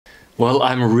Well,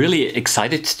 I'm really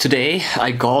excited today.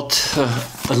 I got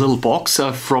a little box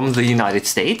from the United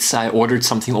States. I ordered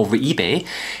something over eBay.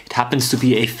 It happens to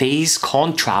be a phase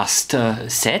contrast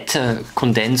set,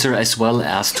 condenser as well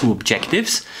as two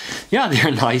objectives. Yeah,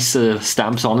 they're nice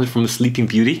stamps on it from Sleeping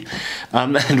Beauty.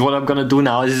 And what I'm gonna do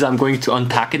now is I'm going to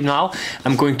unpack it now.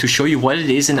 I'm going to show you what it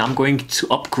is, and I'm going to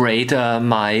upgrade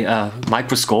my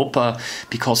microscope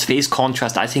because phase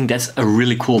contrast, I think that's a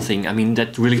really cool thing. I mean,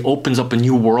 that really opens up a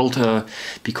new world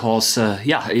because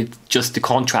yeah, the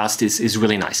contrast is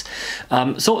really nice.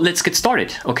 So let's get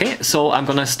started. Okay, so I'm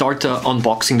gonna start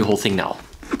unboxing the whole thing now.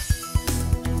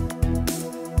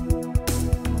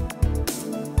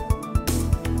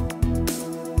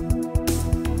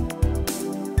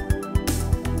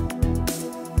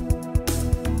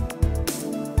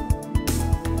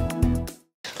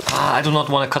 I do not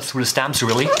want to cut through the stamps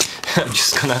really. I'm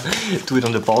just gonna do it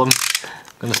on the bottom. I'm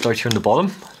gonna start here on the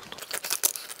bottom.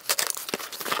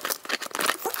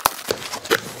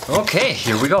 Okay,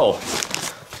 here we go.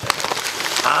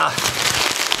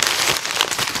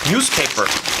 Newspaper.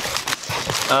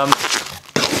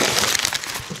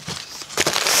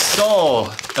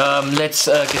 Let's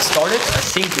get started. I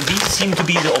think these seem to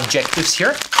be the objectives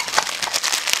here.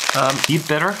 Need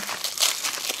better.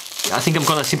 I think I'm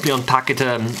gonna simply unpack it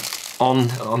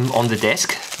on the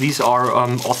desk. These are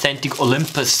authentic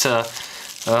Olympus,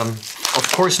 of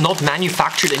course not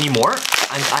manufactured anymore,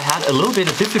 and I had a little bit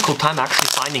of difficult time actually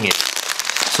finding it.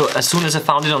 So as soon as I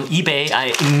found it on eBay,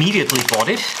 I immediately bought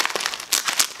it.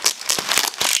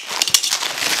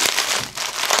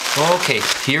 Okay,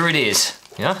 here it is.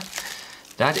 Yeah,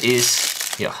 that's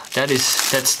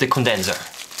the condenser.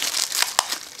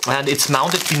 And it's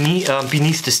mounted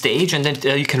beneath the stage, and then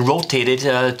you can rotate it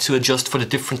to adjust for the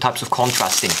different types of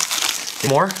contrasting.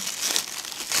 More.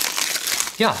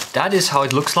 Yeah, that is how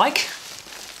it looks like.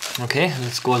 Okay,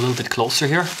 let's go a little bit closer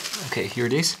here. Okay, here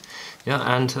it is. Yeah,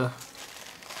 and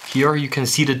here you can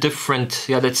see the different.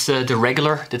 Yeah, that's the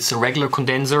regular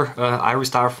condenser, iris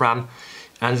diaphragm,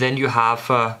 and then you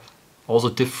have also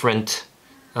different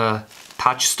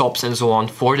patch stops and so on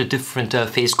for the different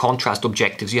phase contrast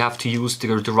objectives. You have to use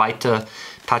the right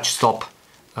patch stop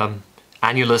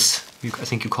annulus, I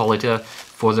think you call it,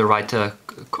 for the right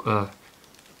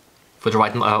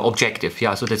objective.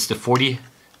 Yeah, so that's the 40.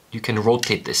 You can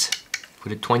rotate this.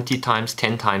 Put it 20 times,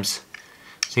 10 times.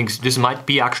 I think this might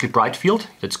be actually bright field.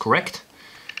 That's correct.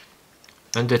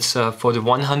 And that's for the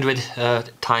 100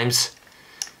 times.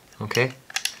 Okay.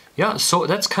 Yeah, so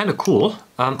that's kind of cool.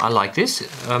 I like this.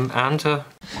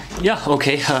 Yeah,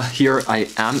 okay, here I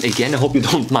am again. I hope you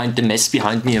don't mind the mess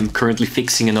behind me. I'm currently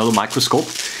fixing another microscope.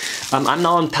 I'm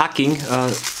now unpacking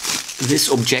this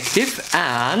objective,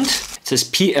 and it says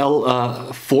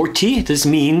PL40. This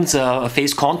means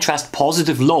phase contrast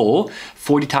positive low,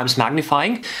 40 times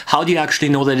magnifying. How do you actually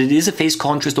know that it is a phase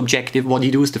contrast objective? What you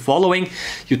do is the following.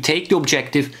 You take the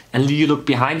objective and you look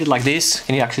behind it like this.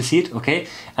 Can you actually see it? Okay.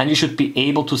 And you should be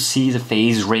able to see the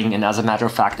phase ring. And as a matter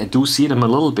of fact, I do see them a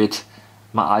little bit.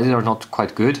 My eyes are not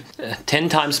quite good. 10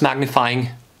 times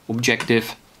magnifying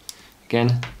objective.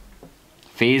 Again,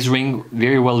 phase ring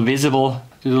very well visible.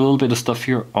 There's a little bit of stuff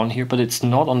here on here, but it's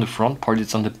not on the front part,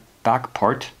 it's on the back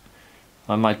part.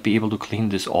 I might be able to clean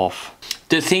this off.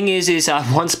 The thing is I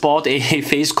once bought a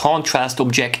phase contrast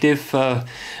objective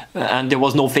and there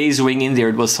was no phase ring in there.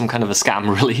 It was some kind of a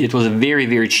scam, really. It was very,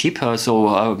 very cheap,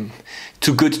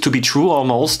 too good to be true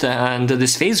almost, and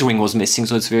this phase ring was missing,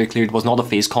 so it's very clear it was not a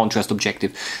phase contrast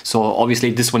objective. So obviously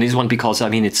this one is one, because I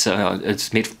mean it's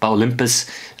made by Olympus,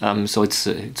 so it's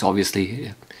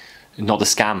obviously not a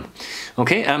scam.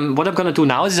 Okay, what I'm gonna do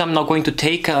now is I'm now going to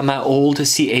take my old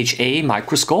CHA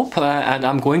microscope and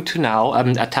I'm going to now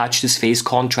attach this phase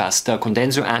contrast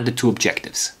condenser and the two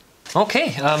objectives.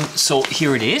 Okay, so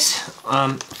here it is.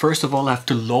 First of all, I have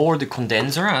to lower the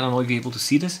condenser. I don't know if you're able to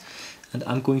see this. And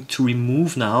I'm going to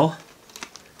remove now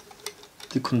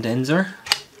the condenser.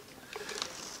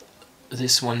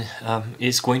 This one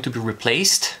is going to be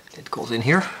replaced. It goes in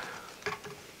here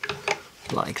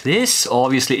like this.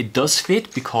 Obviously it does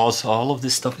fit because all of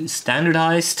this stuff is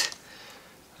standardized.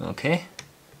 Okay.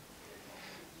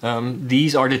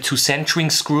 These are the two centering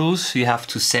screws. You have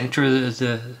to center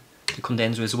the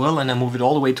condenser as well, and I move it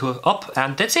all the way to up,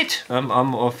 and that's it.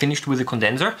 I'm finished with the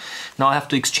condenser. Now I have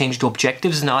to exchange the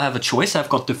objectives. Now I have a choice. I've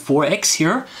got the 4x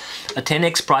here, a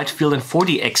 10x bright field and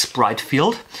 40x bright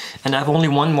field, and I have only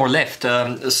one more left.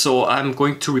 So I'm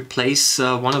going to replace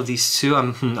one of these two.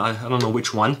 I don't know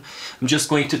which one. I'm just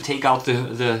going to take out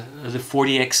the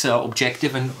 40x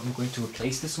objective, and I'm going to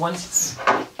replace this one.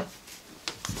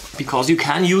 Because you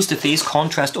can use the phase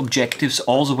contrast objectives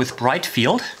also with bright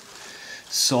field.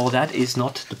 So that is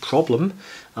not the problem.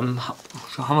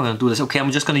 So how am I going to do this? Okay,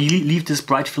 I'm just going to leave this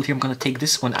bright field here. I'm going to take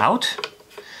this one out.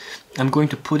 I'm going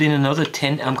to put in another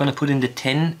 10. I'm going to put in the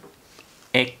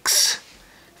 10x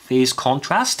phase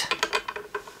contrast.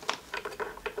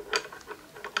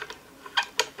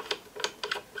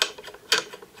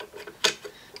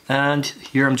 And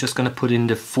here I'm just going to put in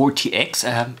the 40x.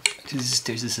 This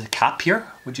is a cap here,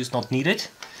 which is not needed.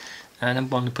 And I'm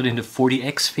going to put in the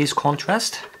 40x phase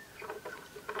contrast.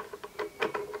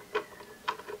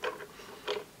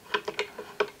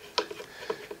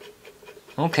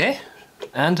 Okay,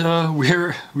 and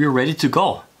we're ready to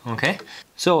go. Okay,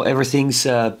 so everything's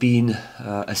been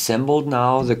assembled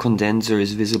now. The condenser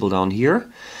is visible down here.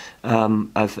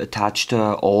 I've attached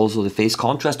also the phase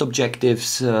contrast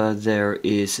objectives.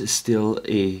 There's still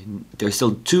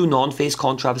two non-phase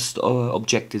contrast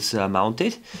objectives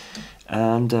mounted.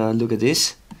 And look at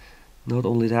this. Not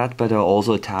only that, but I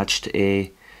also attached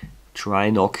a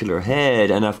trinocular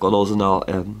head, and I've got also now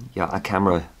a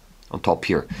camera on top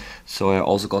here. So I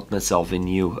also got myself a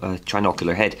new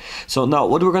trinocular head. So now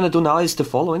what we're going to do now is the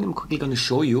following. I'm quickly going to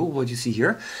show you what you see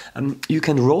here. You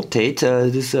can rotate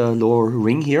this lower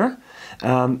ring here.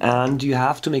 And you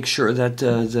have to make sure that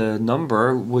the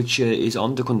number which is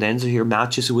on the condenser here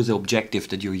matches with the objective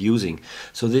that you're using.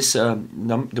 So this the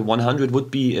 100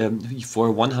 would be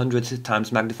for 100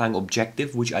 times magnifying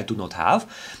objective, which I do not have.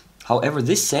 However,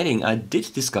 this setting, I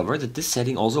did discover that this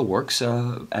setting also works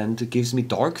and gives me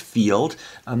dark field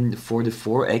for the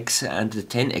 4x and the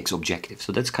 10x objective.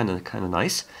 So that's kind of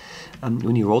nice.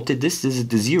 When you rotate this is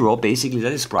the 0. Basically,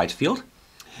 that is bright field.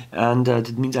 And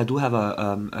that means I do have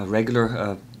a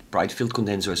regular bright field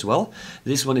condenser as well.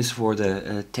 This one is for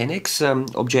the 10x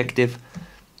objective,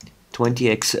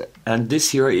 20x, and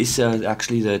this here is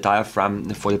actually the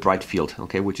diaphragm for the bright field,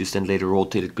 okay, which is then later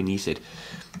rotated beneath it.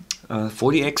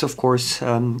 40x, of course,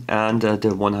 and the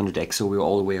 100x, so we're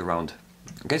all the way around.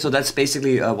 Okay, so that's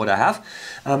basically what I have.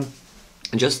 I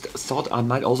just thought I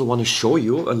might also want to show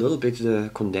you a little bit the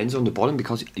condenser on the bottom,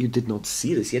 because you did not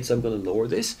see this yet, so I'm going to lower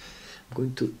this. I'm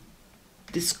going to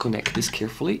disconnect this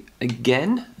carefully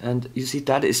again, and you see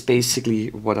that is basically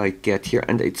what I get here,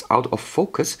 and it's out of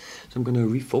focus, so I'm going to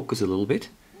refocus a little bit.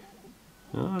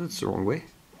 Oh, that's the wrong way.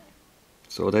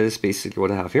 So that is basically what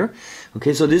I have here.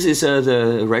 Okay, so this is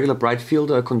the regular bright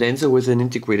field condenser with an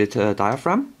integrated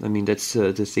diaphragm. I mean, that's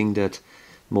the thing that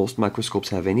most microscopes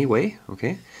have anyway.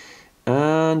 Okay,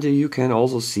 and you can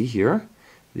also see here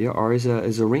there is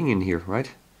a ring in here, right?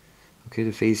 Okay,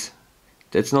 the phase.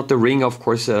 That's not the ring, of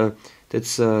course.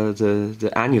 That's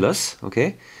the annulus.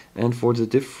 Okay, and for the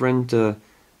different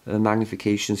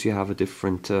magnifications, you have a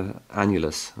different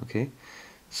annulus. Okay.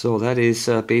 So that is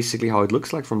basically how it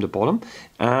looks like from the bottom.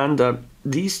 And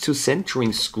these two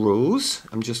centering screws,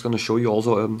 I'm just going to show you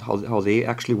also how they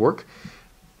actually work.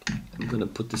 I'm going to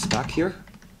put this back here.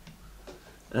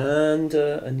 And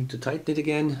I need to tighten it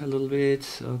again a little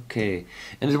bit. Okay.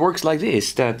 And it works like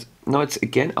this, that now it's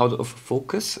again out of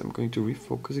focus. I'm going to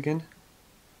refocus again.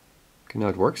 Okay, now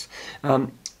it works.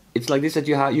 It's like this, that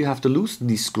you have to loosen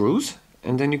these screws,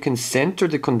 and then you can center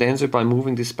the condenser by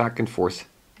moving this back and forth.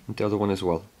 And the other one as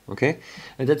well, okay?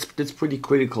 And that's pretty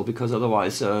critical, because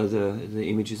otherwise the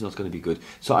image is not going to be good.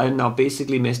 So I now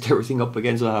basically messed everything up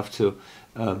again, so I have to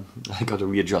I got to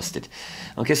readjust it.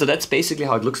 Okay, so that's basically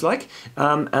how it looks like.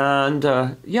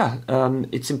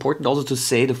 It's important also to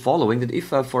say the following, that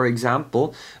if for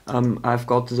example I've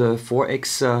got the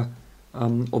 4x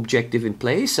objective in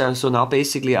place, so now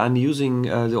basically I'm using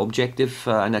the objective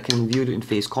and I can view it in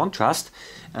phase contrast.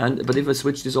 But if I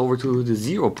switch this over to the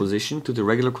 0 position, to the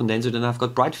regular condenser, then I've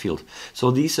got bright field.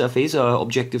 So these phase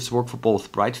objectives work for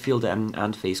both bright field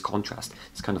and phase contrast.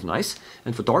 It's kind of nice.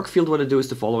 And for dark field, what I do is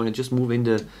the following. I just move in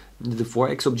the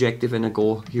 4x objective, and I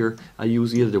go here. I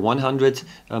use either the 100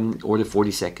 or the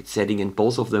 40 setting, and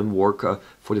both of them work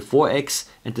for the 4x,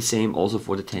 and the same also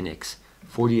for the 10x.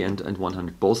 40 and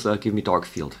 100. Both give me dark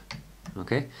field.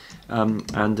 Okay,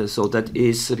 so that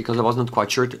is because I was not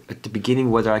quite sure at the beginning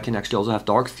whether I can actually also have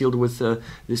dark field with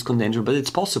this condenser, but it's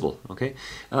possible. Okay,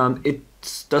 it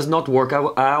does not work.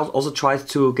 I also tried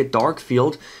to get dark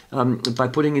field by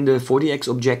putting in the 40x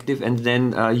objective and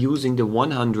then using the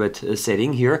 100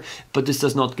 setting here, but this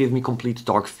does not give me complete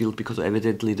dark field, because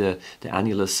evidently the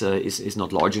annulus is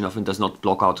not large enough and does not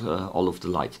block out all of the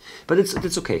light. But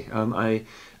it's okay.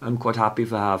 I'm quite happy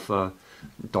if I have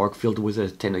dark field with a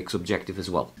 10x objective as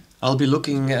well. I'll be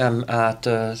looking at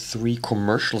 3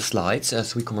 commercial slides,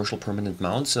 3 commercial permanent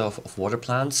mounts of water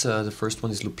plants. The first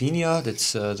one is Lupenia,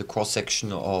 that's the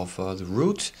cross-section of the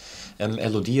root.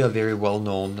 Elodia, very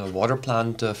well-known water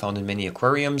plant found in many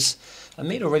aquariums. I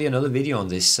made already another video on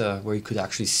this where you could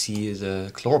actually see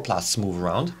the chloroplasts move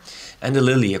around, and the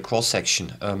lily, a cross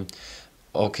section.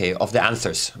 Okay, of the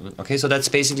anthers. Okay, so that's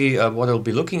basically what I'll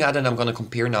be looking at, and I'm going to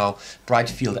compare now bright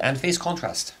field and phase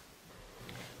contrast.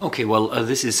 Okay, well,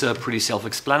 this is pretty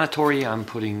self-explanatory. I'm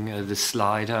putting this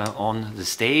slide on the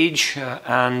stage,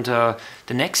 and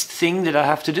the next thing that I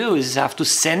have to do is I have to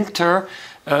center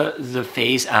the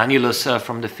phase annulus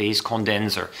from the phase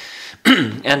condenser.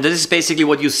 And this is basically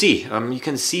what you see. You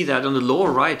can see that on the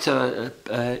lower right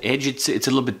edge it's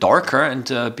a little bit darker,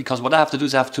 and because what I have to do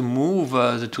is I have to move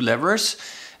the two levers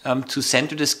to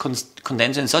center this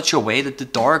condenser in such a way that the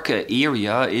dark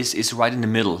area is right in the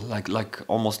middle, like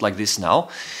almost like this now.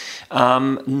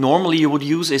 Normally you would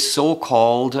use a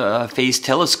so-called phase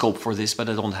telescope for this, but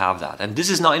I don't have that. And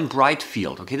this is now in bright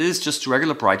field. Okay, this is just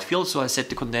regular bright field, so I set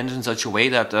the condenser in such a way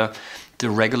that the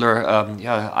regular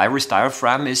iris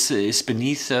diaphragm is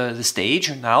beneath the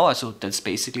stage now. So that's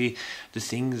basically the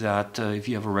thing that if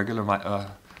you have a regular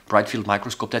bright field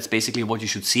microscope, that's basically what you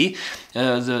should see.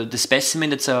 The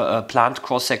specimen, it's a plant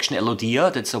cross-section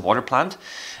Elodea, that's a water plant.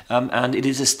 And it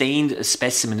is a stained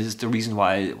specimen. This is the reason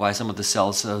why some of the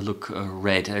cells look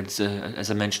red. It's,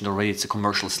 as I mentioned already, it's a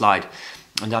commercial slide.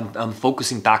 And I'm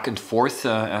focusing back and forth,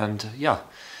 and yeah,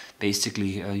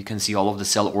 basically you can see all of the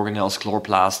cell organelles,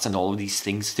 chloroplasts, and all of these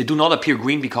things. They do not appear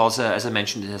green because, as I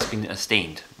mentioned, it has been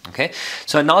stained. Okay,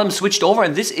 so now I'm switched over,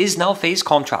 and this is now phase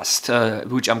contrast,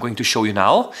 which I'm going to show you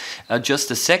now. Just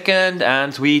a second,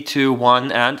 and 3, 2,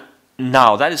 1, and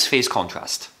now that is phase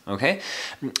contrast. Okay,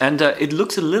 and it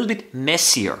looks a little bit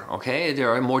messier. Okay, there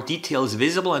are more details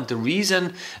visible, and the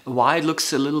reason why it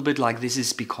looks a little bit like this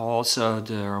is because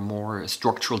there are more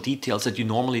structural details that you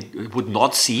normally would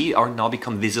not see are now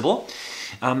become visible,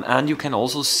 and you can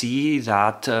also see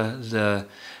that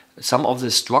some of the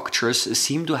structures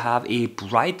seem to have a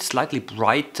bright, slightly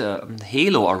bright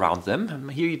halo around them.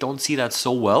 Here you don't see that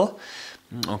so well.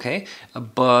 Okay,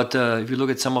 but if you look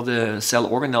at some of the cell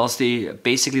organelles,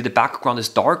 basically the background is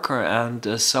darker,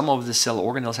 and some of the cell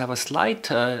organelles have a slight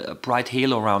bright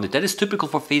halo around it. That is typical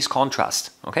for phase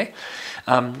contrast. Okay,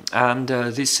 and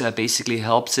this basically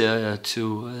helps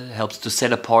to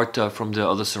set apart from the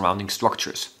other surrounding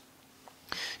structures.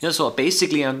 Yeah, so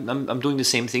basically I'm doing the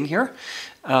same thing here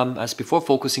as before,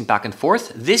 focusing back and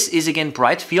forth. This is again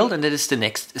bright field, and that is the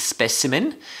next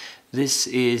specimen. This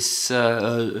is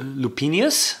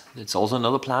Lupinius. It's also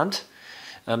another plant.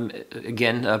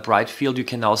 Again, bright field. You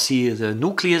can now see the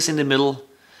nucleus in the middle.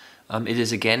 It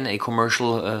is again a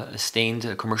commercially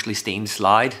stained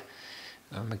slide.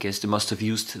 I guess they must have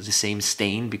used the same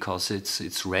stain because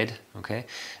it's red. Okay,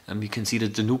 you can see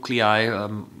that the nuclei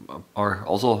are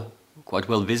also quite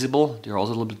well visible. They're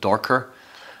also a little bit darker.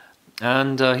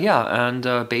 And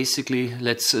basically,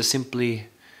 let's simply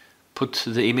put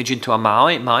the image into our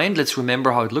mind. Let's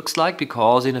remember how it looks like,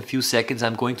 because in a few seconds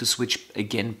I'm going to switch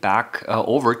again back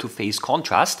over to phase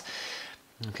contrast.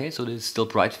 Okay, so this is still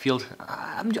bright field.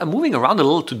 I'm moving around a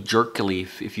little too jerkily,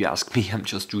 if you ask me. I'm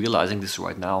just realizing this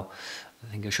right now.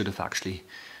 I think I should have actually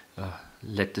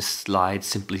let the slide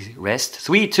simply rest.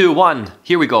 3, 2, 1.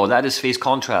 Here we go. That is phase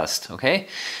contrast. Okay.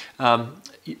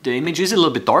 The image is a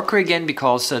little bit darker again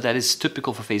because that is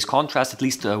typical for phase contrast, at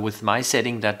least with my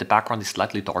setting, that the background is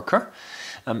slightly darker.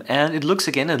 And it looks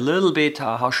again a little bit,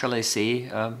 how shall I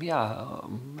say,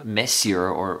 messier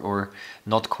or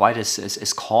not quite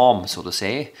as calm, so to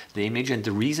say, the image. And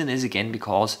the reason is again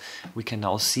because we can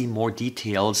now see more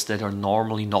details that are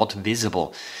normally not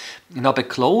visible. Now, by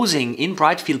closing, in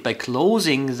bright field, by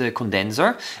closing the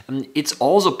condenser, it's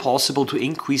also possible to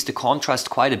increase the contrast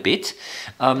quite a bit.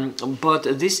 But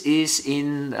this is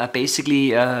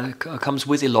basically comes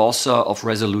with a loss of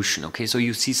resolution. Okay, so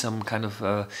you see some kind of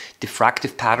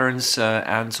diffractive patterns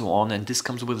and so on, and this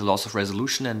comes with a loss of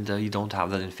resolution, and you don't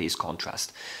have that in phase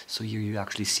contrast. So here you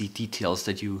actually see details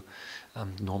that you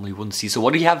normally wouldn't see. So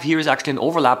what you have here is actually an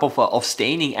overlap of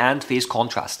staining and phase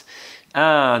contrast.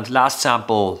 And last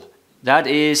sample. That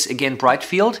is again bright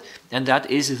field, and that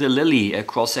is the lily, a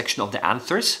cross section of the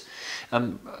anthers.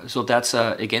 So that's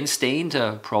again stained.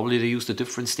 Probably they used a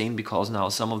different stain because now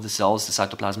some of the cells, the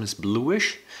cytoplasm is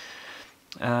bluish,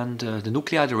 and the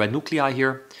nuclei, the red nuclei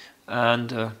here,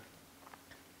 and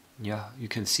yeah, you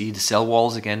can see the cell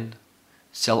walls again.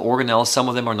 Cell organelles, some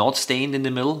of them are not stained in the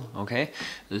middle. Okay,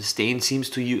 the stain seems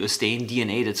to stain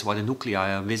DNA. That's why the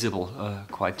nuclei are visible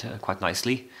quite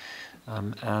nicely,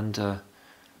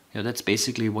 yeah, that's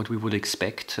basically what we would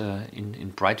expect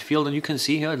in bright field, and you can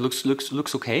see here it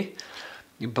looks okay,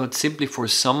 but simply for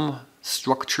some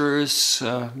structures,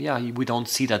 yeah, we don't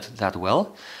see that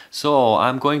well. So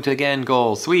I'm going to again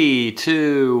go 3,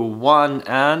 2, 1,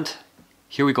 and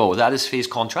here we go. That is phase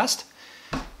contrast.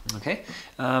 Okay,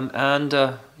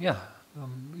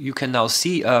 you can now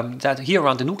see that here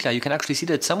around the nuclei, you can actually see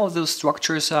that some of those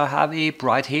structures have a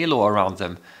bright halo around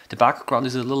them. The background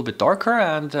is a little bit darker,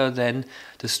 and then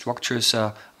the structures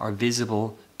are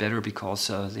visible better because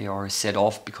they are set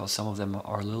off, because some of them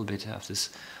are a little bit have this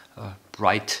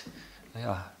bright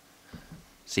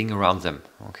thing around them.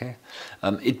 Okay,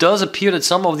 it does appear that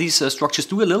some of these structures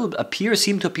do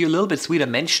seem to appear a little bit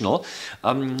three-dimensional,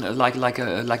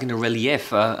 like in a relief.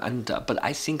 But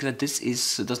I think that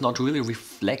this does not really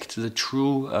reflect the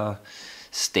true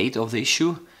state of the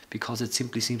issue, because it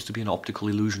simply seems to be an optical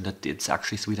illusion that it's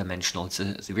actually three-dimensional. It's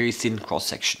a very thin cross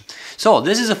section. So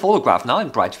this is a photograph now in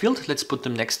bright field. Let's put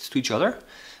them next to each other.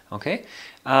 Okay,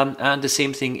 and the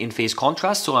same thing in phase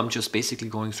contrast. So I'm just basically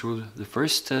going through the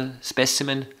first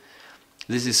specimen.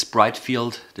 This is bright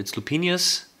field, that's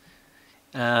lupinus,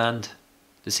 and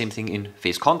the same thing in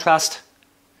phase contrast.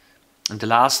 And the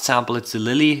last sample, it's the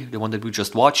lily, the one that we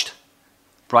just watched,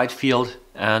 bright field,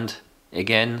 and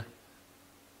again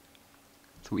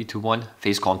 3:1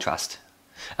 phase contrast.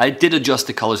 I did adjust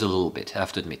the colors a little bit, I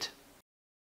have to admit.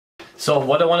 So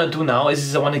what I want to do now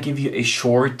is I want to give you a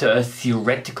short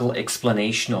theoretical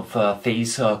explanation of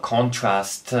phase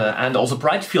contrast and also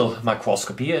bright field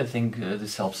microscopy. I think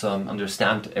this helps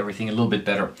understand everything a little bit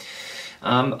better.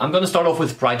 I'm going to start off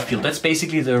with bright field. That's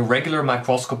basically the regular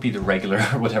microscopy, the regular,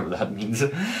 whatever that means,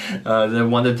 the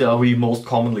one that we most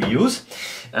commonly use.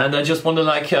 And I just want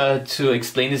to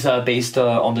explain this based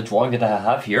on the drawing that I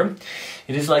have here.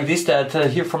 It is like this, that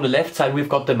here from the left side we've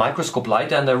got the microscope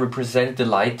light, and I represent the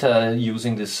light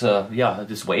using this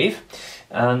this wave.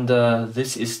 And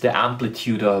this is the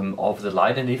amplitude of the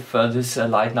light, and if this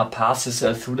light now passes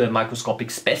through the microscopic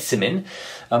specimen,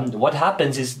 what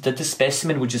happens is that the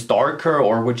specimen, which is darker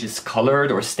or which is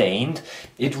colored or stained,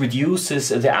 it reduces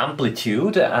the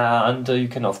amplitude, and you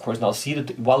can of course now see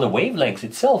that while the wavelength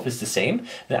itself is the same,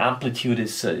 the amplitude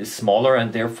is smaller,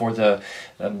 and therefore the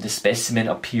specimen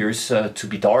appears to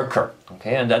be darker.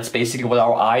 Okay, and that's basically what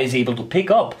our eye is able to pick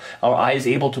up. Our eye is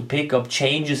able to pick up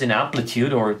changes in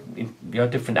amplitude, or in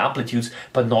different amplitudes,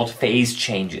 but not phase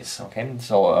changes. Okay,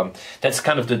 so that's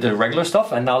kind of the regular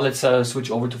stuff. And now let's switch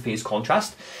over to phase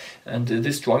contrast. And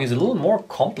this drawing is a little more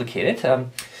complicated.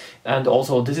 And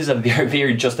also, this is a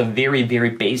very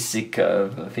basic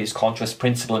phase contrast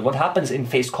principle. And what happens in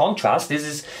phase contrast? This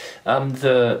is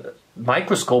the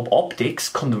microscope optics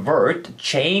convert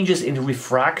changes in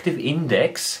refractive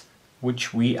index,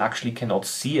 which we actually cannot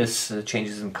see as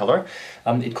changes in color.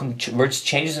 It converts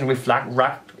changes in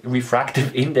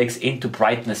refractive index into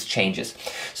brightness changes.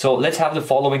 So let's have the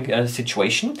following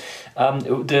situation.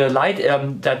 The light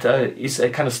that is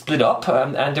kind of split up,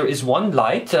 and there is one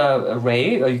light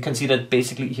ray. You can see that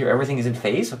basically here everything is in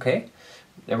phase, okay?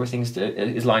 Everything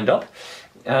is lined up.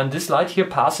 And this light here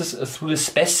passes through the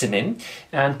specimen,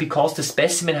 and because the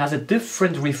specimen has a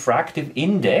different refractive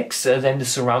index than the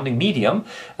surrounding medium,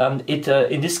 it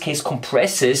in this case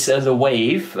compresses the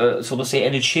wave, so to say,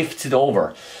 and it shifts it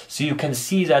over. So you can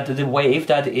see that the wave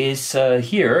that is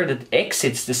here, that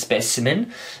exits the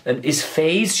specimen, is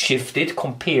phase shifted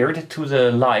compared to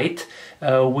the light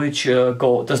which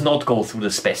does not go through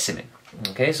the specimen.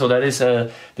 Okay, so that is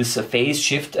this phase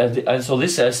shift, and so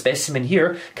this specimen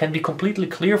here can be completely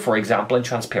clear, for example, and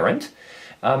transparent.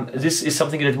 This is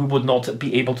something that we would not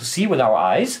be able to see with our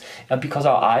eyes, because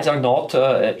our eyes are not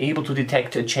able to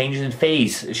detect changes in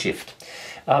phase shift.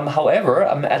 However,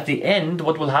 at the end,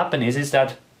 what will happen is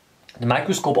that the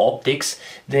microscope optics,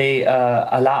 they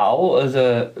allow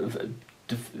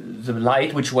the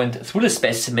light which went through the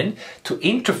specimen to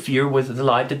interfere with the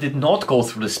light that did not go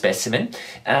through the specimen,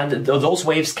 and those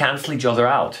waves cancel each other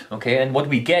out. Okay, and what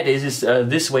we get is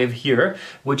this wave here,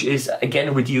 which is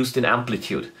again reduced in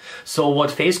amplitude. So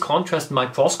what phase contrast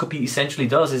microscopy essentially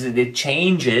does is it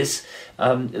changes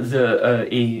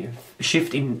a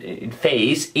shift in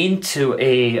phase into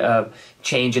a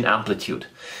change in amplitude.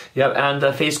 Yeah,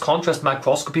 and phase contrast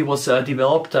microscopy was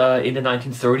developed in the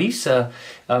 1930s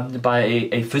by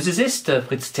a physicist,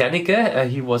 Fritz Zernike.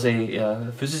 He was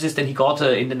a physicist, and he got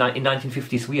in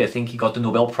 1953, I think, he got the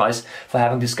Nobel Prize for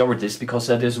having discovered this, because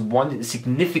there's one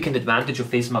significant advantage of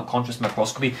phase contrast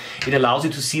microscopy. It allows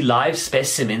you to see live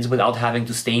specimens without having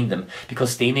to stain them,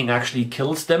 because staining actually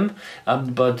kills them,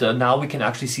 but now we can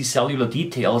actually see cellular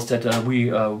details that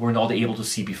we were not able to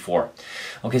see before.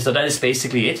 Okay, so that is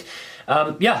basically it.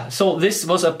 Yeah, so this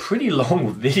was a pretty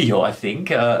long video, I think.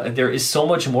 There is so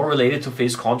much more related to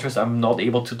phase contrast. I'm not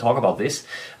able to talk about this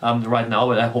right now,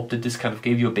 but I hope that this kind of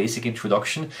gave you a basic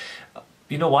introduction.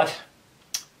 You know what?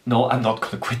 No, I'm not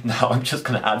gonna quit now. I'm just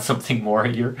gonna add something more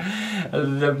here.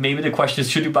 Maybe the question is,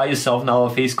 should you buy yourself now a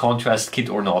phase contrast kit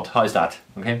or not? How is that?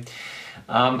 Okay.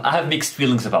 I have mixed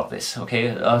feelings about this.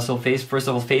 Okay, so first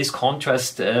of all, phase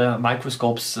contrast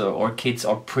microscopes or kits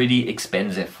are pretty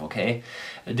expensive. Okay,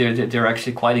 they're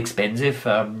actually quite expensive.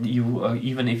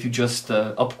 Even if you just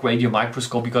upgrade your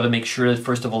microscope, you got to make sure that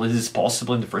first of all this is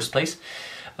possible in the first place.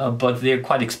 But they're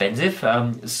quite expensive.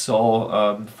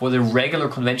 For the regular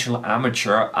conventional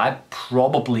amateur, I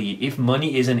probably, if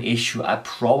money is an issue, I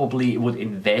probably would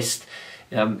invest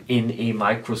in a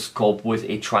microscope with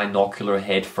a trinocular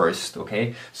head first,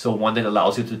 okay? So one that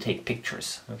allows you to take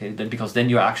pictures, okay? Because then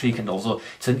you actually can also,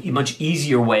 it's a much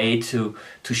easier way to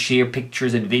share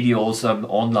pictures and videos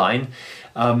online.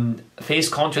 Phase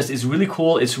contrast is really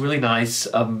cool, it's really nice,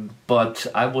 but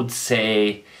I would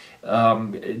say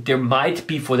there might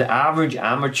be, for the average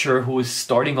amateur who is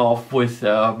starting off with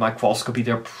microscopy,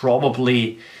 there are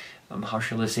probably, how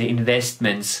shall I say,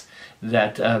 investments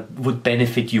that would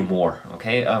benefit you more.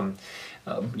 Okay,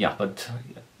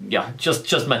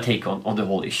 just my take on the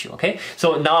whole issue. Okay,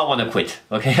 so now I want to quit.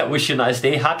 Okay, I wish you a nice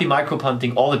day, happy microbe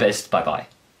hunting, all the best, bye bye.